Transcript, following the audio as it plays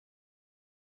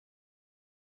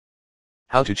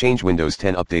How to change Windows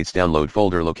 10 Updates download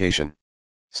folder location.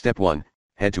 Step 1,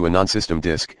 head to a non-system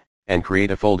disk, and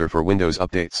create a folder for Windows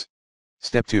Updates.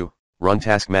 Step 2, run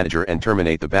Task Manager and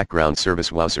terminate the background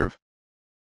service Wowserve.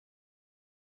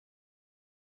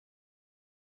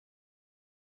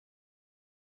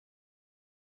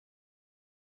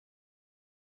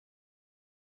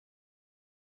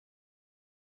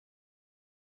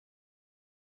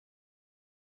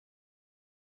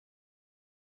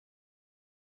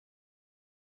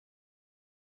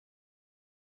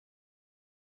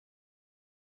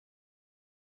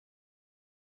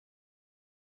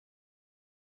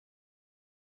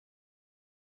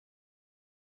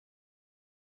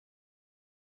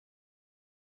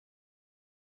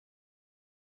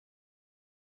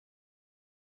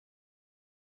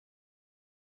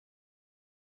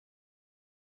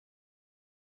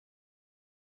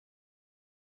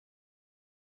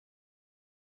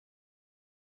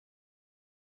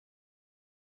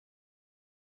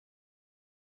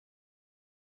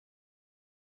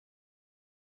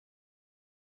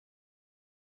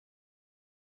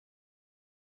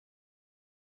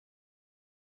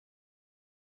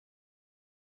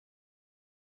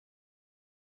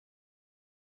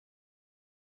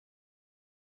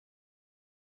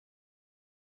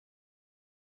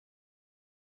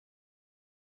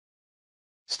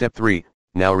 Step 3,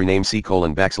 now rename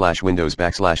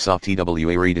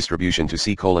C:\Windows\Soft_TWA redistribution to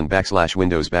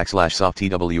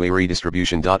C:\Windows\Soft_TWA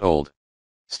redistribution.old.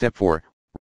 Step 4,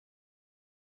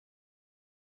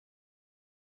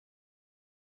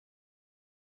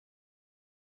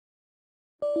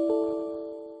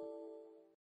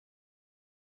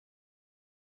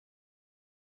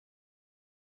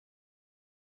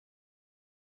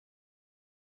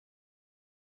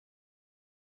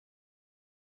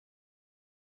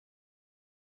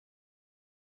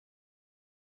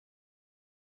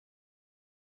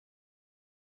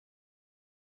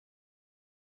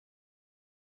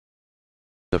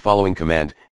 the following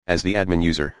command, as the admin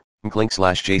user,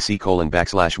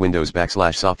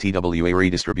 mclink/jc:\Windows\Soft_TWA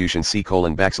redistribution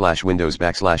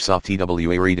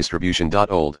C:\Windows\Soft_TWA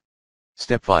redistribution.old.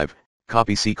 Step 5,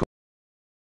 copy C:.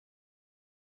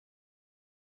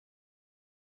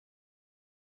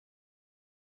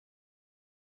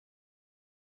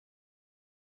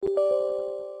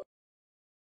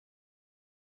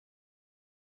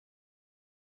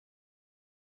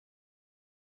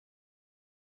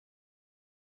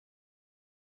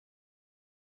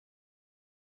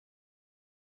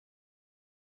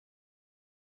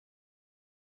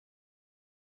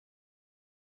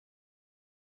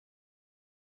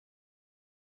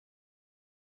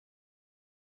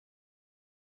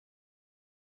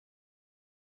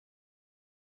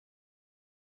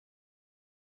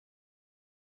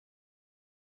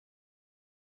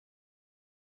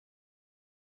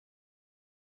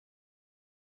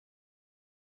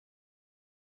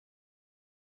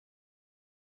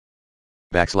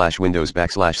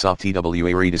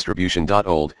 \Windows\Soft_TWA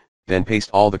redistribution.old, then paste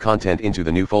all the content into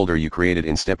the new folder you created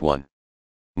in step 1.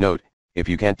 Note, if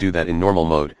you can't do that in normal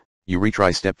mode, you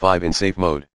retry step 5 in safe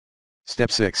mode.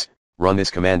 Step 6, run this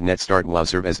command net start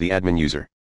Wowserve as the admin user.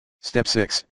 Step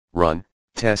 6, run,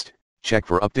 test, check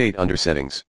for update under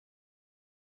settings.